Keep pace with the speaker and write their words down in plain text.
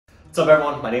What's up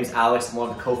everyone, my name is Alex, I'm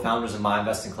one of the co-founders of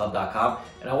myinvestingclub.com,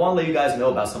 and I want to let you guys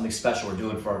know about something special we're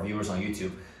doing for our viewers on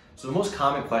YouTube. So the most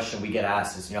common question we get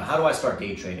asked is, how do I start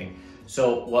day trading?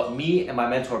 So what me and my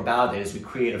mentor Bao did is we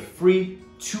create a free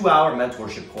 2-hour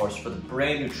mentorship course for the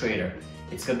brand new trader.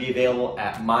 It's going to be available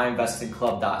at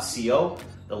myinvestingclub.co.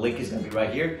 The link is going to be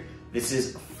right here. This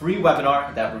is a free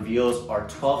webinar that reveals our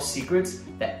 12 secrets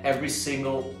that every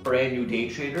single brand new day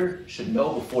trader should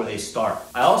know before they start.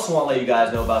 I also want to let you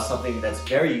guys know about something that's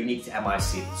very unique to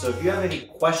MIC. So if you have any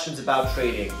questions about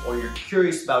trading, or you're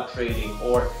curious about trading,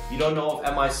 or you don't know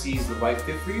if MIC is the right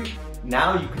fit for you,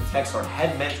 now you can text our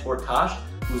head mentor Tosh,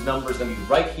 whose number is going to be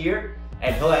right here,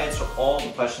 and he'll answer all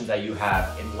the questions that you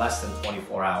have in less than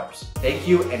 24 hours. Thank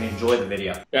you and enjoy the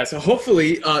video. Yeah, so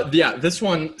hopefully, this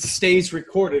one stays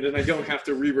recorded and I don't have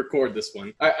to re-record this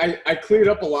one. I cleared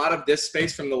up a lot of disk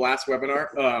space from the last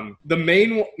webinar. The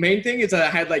main thing is that I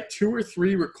had like 2 or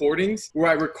 3 recordings where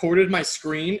I recorded my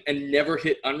screen and never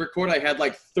hit unrecord. I had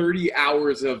like 30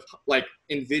 hours of like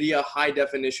NVIDIA high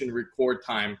definition record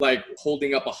time, like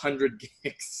holding up 100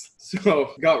 gigs.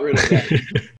 So got rid of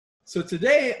that. So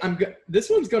today, this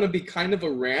one's going to be kind of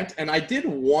a rant, and I did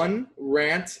one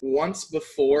rant once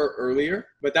before earlier,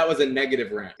 but that was a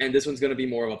negative rant, and this one's going to be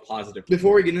more of a positive.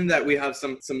 Before we get into that, we have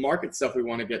some market stuff we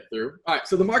want to get through. All right,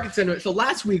 so the market sentiment. So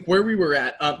last week, where we were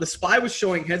at, the SPY was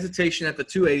showing hesitation at the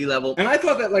 280 level, and I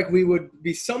thought that like we would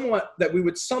somewhat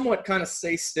kind of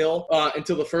stay still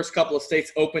until the first couple of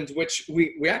states opened, which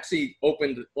we actually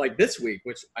opened like this week,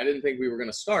 which I didn't think we were going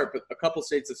to start, but a couple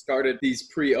states have started these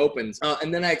pre-opens,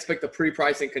 and then I expect the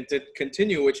pre-pricing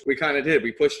continue, which we kind of did.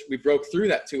 We broke through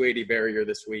that 280 barrier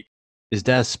this week. Is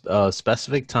that a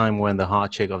specific time when the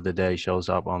hot chick of the day shows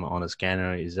up on a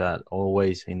scanner? Is that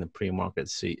always in the pre-market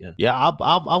seat? Yeah,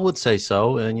 I would say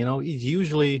so. And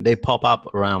usually they pop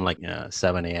up around like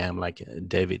 7 a.m. like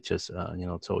David just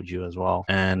told you as well.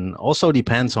 And also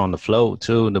depends on the float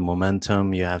too, the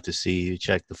momentum. You have to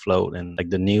check the float and like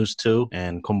the news too,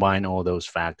 and combine all those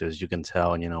factors. You can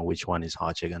tell which one is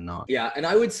hot chick and not. Yeah, and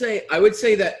I would say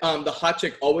that the hot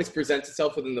chick always presents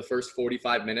itself within the first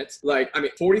 45 minutes.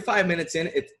 45 minutes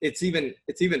in, it's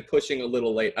even pushing a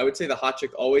little late. I would say the hot chick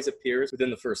always appears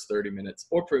within the first 30 minutes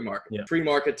or pre-market. Yeah.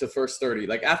 Pre-market to first 30.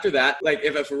 Like after that, like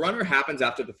if a runner happens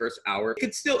after the first hour,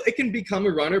 it can become a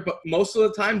runner, but most of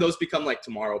the time those become like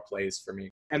tomorrow plays for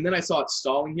me. And then I saw it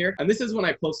stalling here. And this is when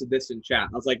I posted this in chat.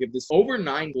 I was like, if this over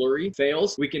 9 blurry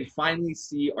fails, we can finally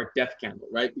see our death candle,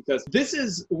 right? Because this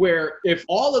is where if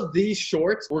all of these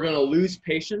shorts, we're going to lose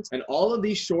patience, and all of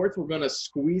these shorts, we're going to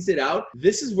squeeze it out.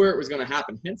 This is where it was going to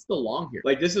happen. Hence the long here.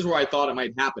 Like this is where I thought it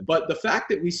might happen. But the fact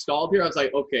that we stalled here, I was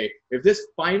like, okay, if this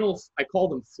final, I call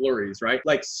them flurries, right?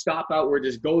 Like stop out where it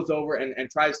just goes over and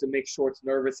tries to make shorts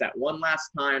nervous at one last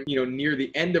time, near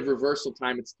the end of reversal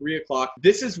time, it's 3 o'clock.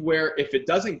 This is where if it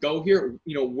doesn't go here,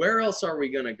 where else are we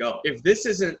going to go? If this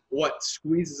isn't what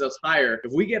squeezes us higher,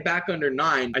 if we get back under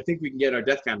 9, I think we can get our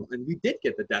death candle. And we did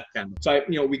get the death candle. So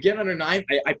we get under 9,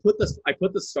 I put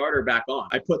the starter back on.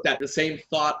 I put the same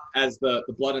thought as the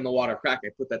blood in the water crack. I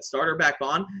put that starter back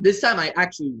on. This time I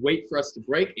actually wait for us to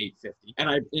break 850, and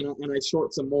I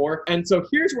short some more. And so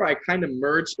here's where I kind of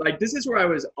merged. Like this is where I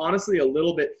was honestly a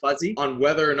little bit fuzzy on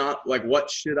whether or not like what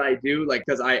should I do, like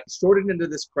because I shorted into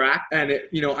this crack, and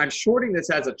I'm shorting this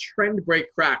as a trend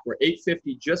break crack where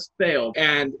 850 just failed,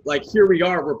 and like here we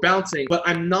are, we're bouncing, but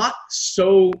I'm not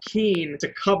so keen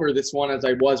to cover this one as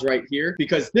I was right here,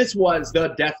 because this was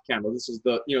the death candle. This was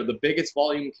the the biggest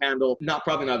volume candle,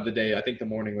 probably not of the day. I think the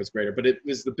morning was greater, but it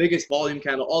was the biggest volume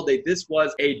candle all day. This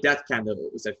was a death candle.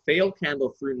 It was a failed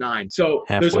candle through 9. So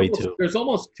there's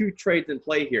almost 2 trades in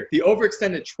play here. The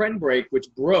overextended trend break, which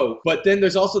broke, but then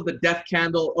there's also the death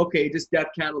candle. Okay, this death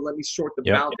candle, let me short the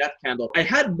bound death candle. I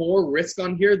had more risk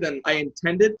on here than I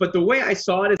intended, but the way I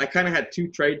saw it is I kind of had 2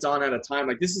 trades on at a time.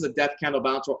 Like this is a death candle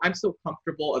bounce, so I'm still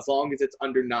comfortable as long as it's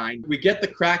under 9. We get the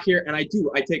crack here, and I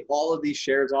take all of these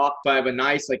shares off. So I have a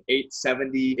nice like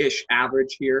 870-ish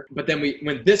average here. But then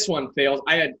when this one fails,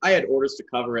 I had orders to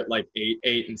cover at like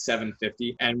 8 and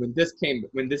 750. And when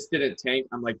this didn't tank,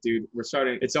 I'm like, dude,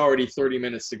 it's already 30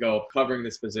 minutes to go covering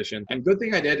this position. And good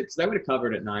thing I did, because I would have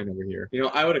covered at 9 over here.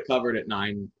 I would have covered at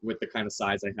 9 with the kind of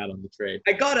size I had on the trade.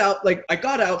 I got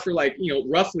out for like,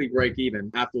 roughly break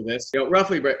even after this,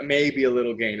 roughly break, maybe a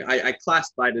little gain. I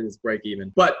classified it as break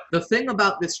even. But the thing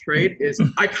about this trade is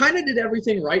I kind of did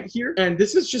everything right here. And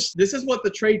this is what the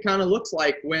trade kind of looks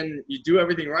like when you do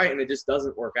everything right and it just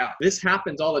doesn't work out. This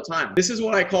happens all the time. This is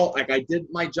what I call, like, I did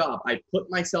my job. I put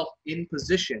myself in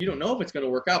position. You don't know if it's going to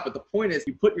work out, but the point is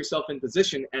you put yourself in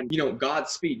position and, you know,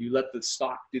 Godspeed, you let the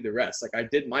stock do the rest. Like, I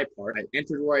did my part. I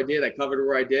entered where I did, I covered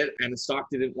where I did, and the stock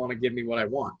didn't want to give me what I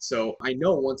want. So I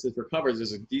know once it recovers,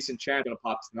 there's a decent chance it's going to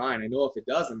pop to 9. I know if it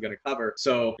does, I'm going to cover.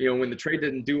 So, you know, when the trade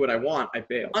didn't do what I want, I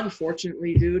failed.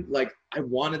 Unfortunately, dude, like, I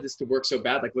wanted this to work so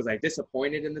bad. Like, was I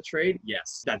disappointed in the trade?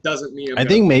 Yes. That doesn't mean I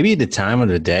think maybe the time of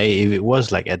the day, if it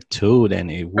was like at 2, then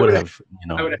it would have, you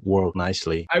know, worked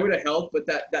nicely. I would have held, but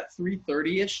that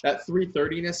 330-ish, that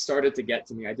 330-ness started to get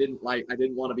to me. I didn't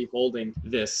want to be holding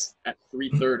this at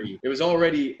 330. It was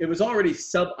already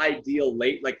sub-ideal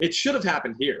late. Like, it should have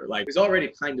happened here. Like, it was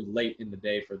already kind of late in the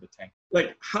day for the tank.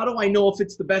 Like, how do I know if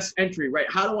it's the best entry, right?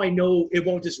 How do I know it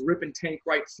won't just rip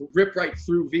right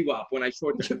through VWAP when I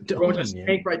short it won't just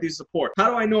tank right through support? How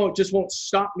do I know it just won't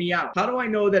stop me out? How do I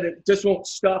know that it just won't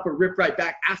stop or rip right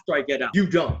back after I get out? You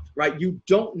don't, right? You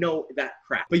don't know that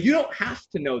crap, but you don't have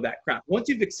to know that crap. Once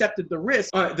you've accepted the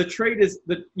risk, the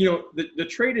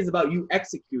trade is about you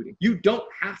executing. You don't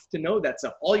have to know that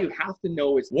stuff. All you have to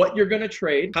know is what you're going to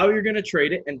trade, how you're going to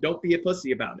trade it, and don't be a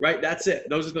pussy about it, right? That's it.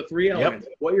 Those are the 3 elements.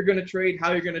 Yep. What you're going to trade,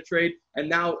 how you're going to trade, and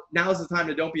now's the time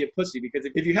to don't be a pussy, because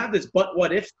if you have this but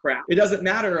what if crap, it doesn't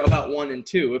matter about 1 and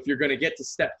 2 if you're going to get to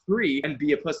step 3 and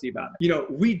be a pussy about it. You know,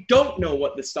 we don't know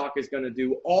what the stock is going to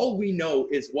do. All we know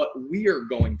is what we are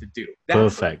going to do.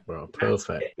 Perfect, bro.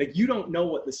 Perfect. Like, you don't know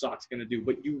what the stock's going to do,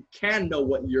 but you can know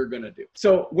what you're going to do.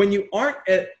 So when you aren't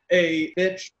a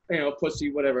bitch, you know,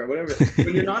 pussy, whatever,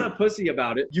 when you're not a pussy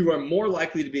about it, you are more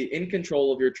likely to be in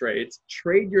control of your trades,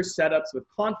 trade your setups with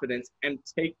confidence, and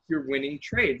take your winning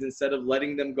trades instead of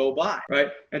letting them go by, right?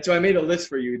 And so I made a list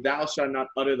for you. Thou shalt not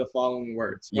utter the following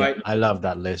words, right? I love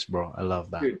that list, bro. I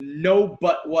love that. Dude, no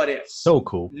but what ifs. So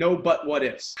cool. No but what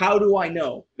ifs. How do I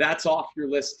know? That's off your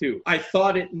list too. I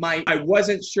thought it might. I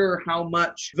wasn't sure how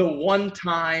much. The one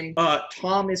time,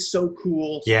 Tom is so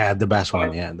cool. Yeah, the best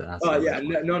one. Yeah.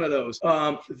 None of those.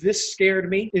 This scared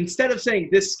me. Instead of saying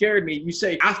this scared me, you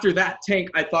say after that tank,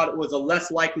 I thought it was a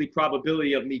less likely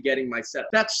probability of me getting my setup.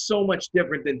 That's so much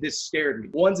different than this scared me.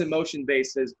 One's emotion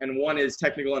based and one is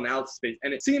technical analysis based.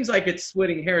 And it seems like it's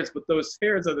splitting hairs, but those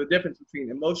hairs are the difference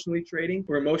between emotionally trading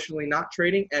or emotionally not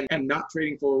trading and not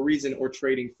trading for a reason or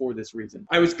trading for this reason.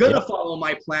 I was going to follow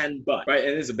my plan, but, right?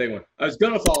 And this is a big one. I was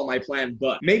going to follow my plan,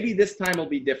 but maybe this time will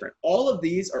be different. All of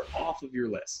these are off of your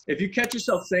list. If you catch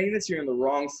yourself saying this, you're in the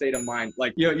wrong state of mind.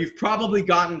 Like, you know, you've probably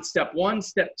gotten step 1,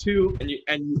 step 2, and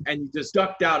you just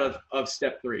ducked out of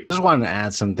step 3. I just want to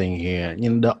add something here.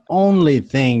 You know, the only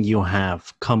thing you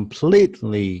have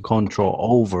completely control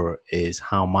over is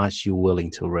how much you're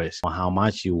willing to risk or how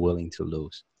much you're willing to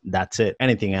lose. That's it.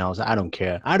 Anything else, I don't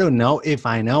care. I don't know. If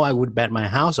I know, I would bet my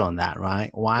house on that,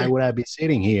 right? Why would I be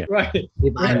sitting here? Right.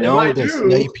 If I know this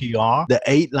APR, the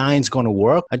 8 line's going to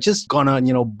work, I'm just going to,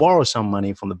 you know, borrow some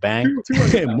money from the bank,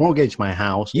 mortgage my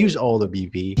house, use all the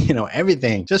BP, you know,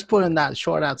 everything. Just put in that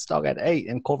short out stock at 8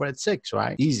 and cover at 6,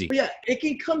 right? Easy. But yeah, it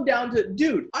can come down to,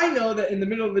 dude, I know that in the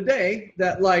middle of the day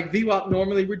that like VWAP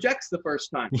normally rejects the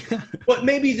first time. But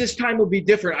maybe this time will be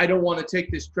different. I don't want to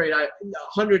take this trade.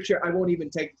 100 share, I won't even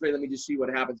take the trade. Let me just see what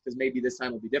happens because maybe this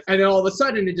time will be different. And then all of a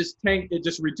sudden it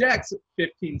just rejects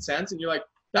 15 cents. And you're like,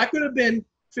 that could have been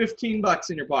 15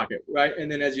 bucks in your pocket, right?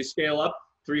 And then as you scale up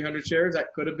 300 shares, that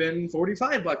could have been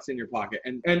 45 bucks in your pocket.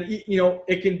 And you know,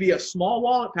 it can be a small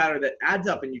wallet pattern that adds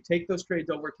up and you take those trades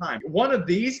over time. One of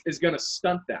these is going to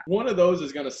stunt that. One of those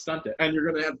is going to stunt it. And you're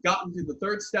going to have gotten to the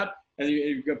 3rd step and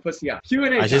you're going to pussy out.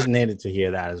 Q&A. I just needed to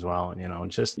hear that as well, you know,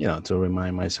 just, you know, to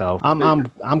remind myself. I'm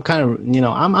kind of, you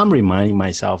know, I'm reminding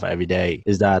myself every day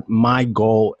is that my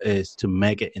goal is to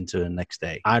make it into the next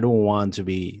day. I don't want to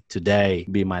be today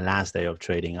be my last day of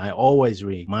trading. I always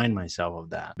remind myself of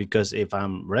that because if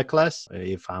I'm reckless,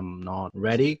 if I'm not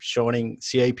ready, shorting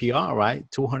CAPR, right?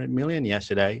 200 million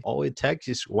yesterday. All it takes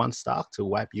is one stock to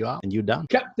wipe you out and you're done.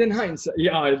 Captain Hindsight.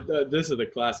 Yeah, this is the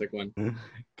classic one.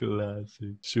 Classic.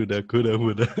 Shoulda, coulda,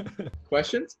 woulda.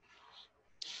 Questions,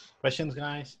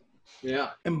 guys? Yeah.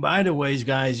 And by the way,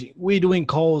 guys, we're doing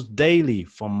calls daily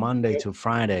from Monday to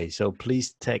Friday. So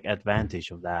please take advantage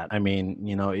of that. I mean,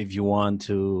 you know, if you want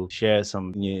to share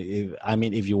some,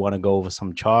 if you want to go over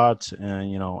some charts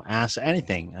and, you know, ask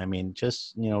anything, I mean,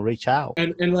 just, you know, reach out.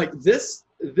 And like this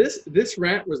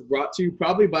rant was brought to you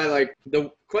probably by like the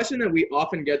question that we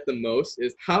often get the most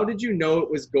is how did you know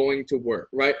it was going to work,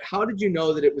 right? How did you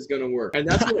know that it was going to work? And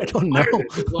that's what I don't know.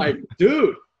 It's like,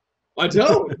 dude, I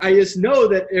don't. I just know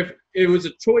that it was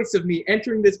a choice of me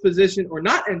entering this position or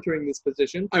not entering this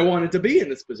position. I wanted to be in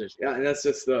this position. Yeah, and that's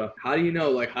just how do you know?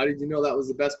 Like, how did you know that was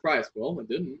the best price? Well, I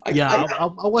didn't.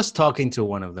 I was talking to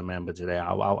one of the members today.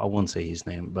 I won't say his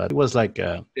name, but it was like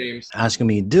James asking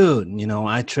me, dude, you know,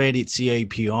 I traded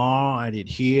CAPR, I did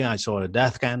here, I saw the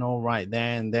death candle right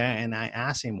there and there, and I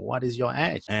asked him, what is your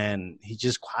edge? And he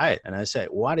just quiet. And I said,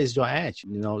 what is your edge?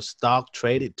 You know, stock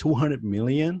traded 200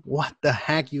 million. What the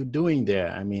heck you doing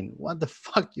there? I mean, what the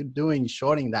fuck you doing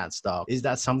shorting that stock? Is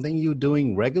that something you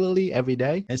doing regularly every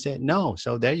day? I said, no.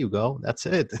 So there you go. That's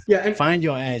it. Yeah, and find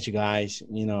your edge, guys.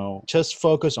 You know, just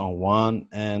focus on one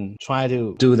and try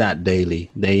to do that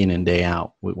daily, day in and day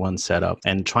out with one setup,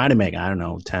 and try to make, I don't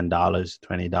know, $10,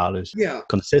 $20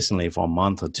 consistently for a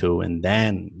month or two. And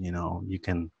then, you know, you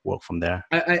can work from there.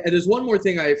 There's one more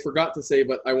thing I forgot to say,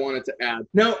 but I wanted to add.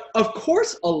 Now, of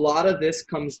course, a lot of this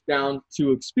comes down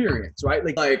to experience, right?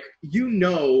 Like you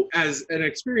know, as an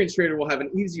experienced trader will have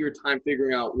an easier time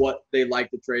figuring out what they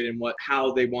like to trade and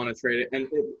how they want to trade it. And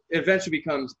it eventually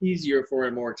becomes easier for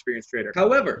a more experienced trader.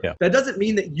 However, that doesn't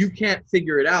mean that you can't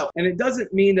figure it out. And it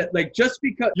doesn't mean that, like, just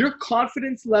because your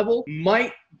confidence level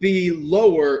might be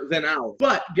lower than ours.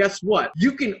 But guess what?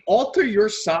 You can alter your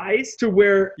size to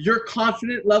where your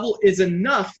confidence level is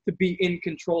enough to be in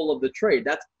control of the trade.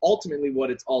 That's ultimately what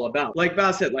it's all about. Like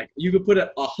Val said, like, you could put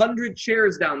 100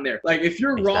 shares down there. Like, if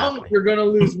you're wrong, you're going to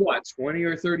lose what? 20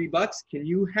 or 30 bucks? Can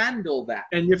you handle that?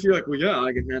 And if you're like, well, yeah,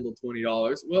 I can handle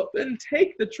 $20. Well, then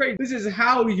take the trade. This is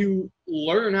how you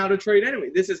learn how to trade anyway.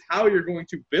 This is how you're going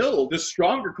to build the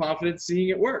stronger confidence seeing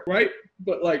it work, right?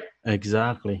 But like,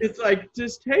 exactly, it's like,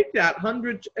 just take that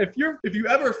 100. If you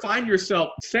ever find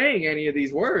yourself saying any of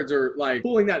these words or like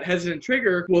pulling that hesitant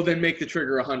trigger, well, then make the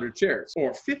trigger 100 shares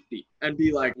or 50 and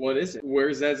be like, what is it?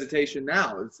 Where's the hesitation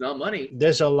now? It's not money.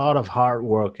 There's a lot of hard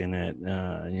work in it.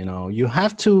 You know, you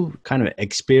have to kind of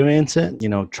experience it, you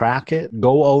know, track it,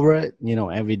 go over it, you know,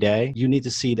 every day. You need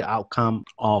to see the outcome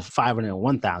of 500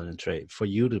 1,000 trade for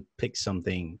you to pick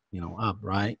something, you know, up,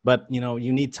 right? But, you know,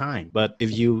 you need time. But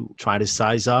if you try to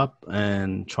size up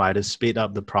and try to speed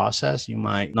up the process, you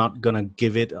might not gonna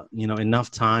give it, you know,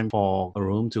 enough time for a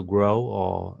room to grow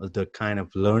or the kind of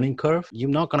learning curve. You're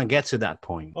not gonna get to that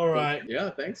point. All right. Yeah.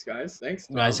 Thanks, guys. Thanks,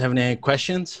 Tom. Guys, have any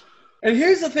questions? And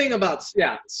here's the thing about,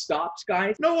 stops,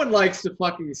 guys. No one likes to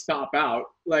fucking stop out.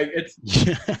 Like,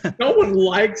 no one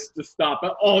likes to stop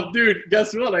out. Oh, dude,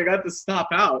 guess what? I got to stop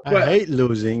out. I hate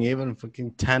losing. Even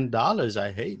fucking $10.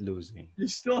 I hate losing. You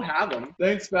still have them.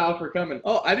 Thanks, Val, for coming.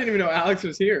 Oh, I didn't even know Alex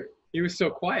was here. He was so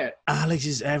quiet. Alex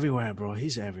is everywhere, bro.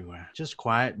 He's everywhere. Just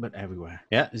quiet, but everywhere.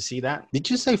 Yeah, you see that? Did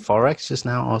you say Forex just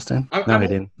now, Austin? No, I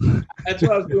didn't. That's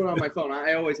what I was doing on my phone.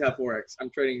 I always have Forex. I'm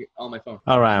trading on my phone.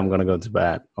 All right, I'm going to go to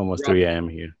bed. Almost 3 a.m.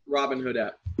 here. Robinhood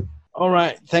app. All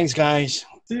right. Thanks, guys.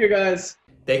 See you guys.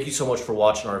 Thank you so much for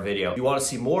watching our video. If you want to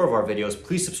see more of our videos,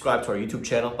 please subscribe to our YouTube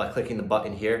channel by clicking the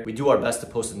button here. We do our best to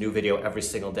post a new video every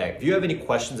single day. If you have any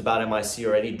questions about MIC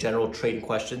or any general trading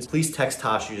questions, please text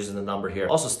Tosh using the number here.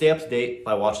 Also, stay up to date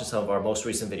by watching some of our most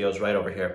recent videos right over here.